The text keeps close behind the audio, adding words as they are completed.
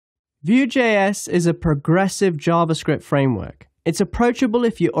Vue.js is a progressive JavaScript framework. It's approachable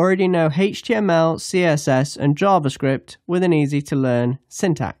if you already know HTML, CSS, and JavaScript with an easy-to-learn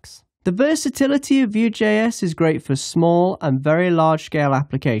syntax. The versatility of Vue.js is great for small and very large-scale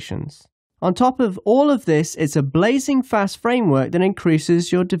applications. On top of all of this, it's a blazing fast framework that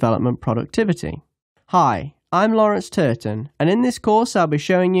increases your development productivity. Hi, I'm Lawrence Turton, and in this course I'll be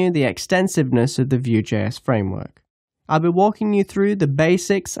showing you the extensiveness of the Vue.js framework. I'll be walking you through the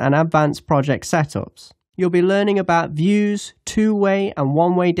basics and advanced project setups. You'll be learning about views, two-way and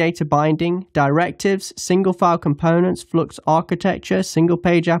one-way data binding, directives, single-file components, Flux architecture,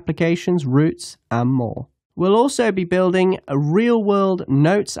 single-page applications, routes, and more. We'll also be building a real-world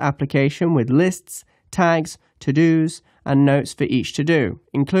notes application with lists, tags, to-dos, and notes for each to-do,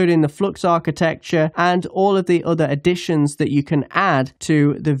 including the Flux architecture and all of the other additions that you can add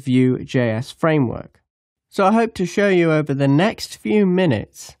to the Vue.js framework. So I hope to show you over the next few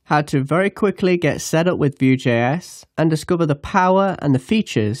minutes how to very quickly get set up with Vue.js and discover the power and the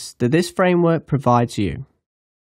features that this framework provides you.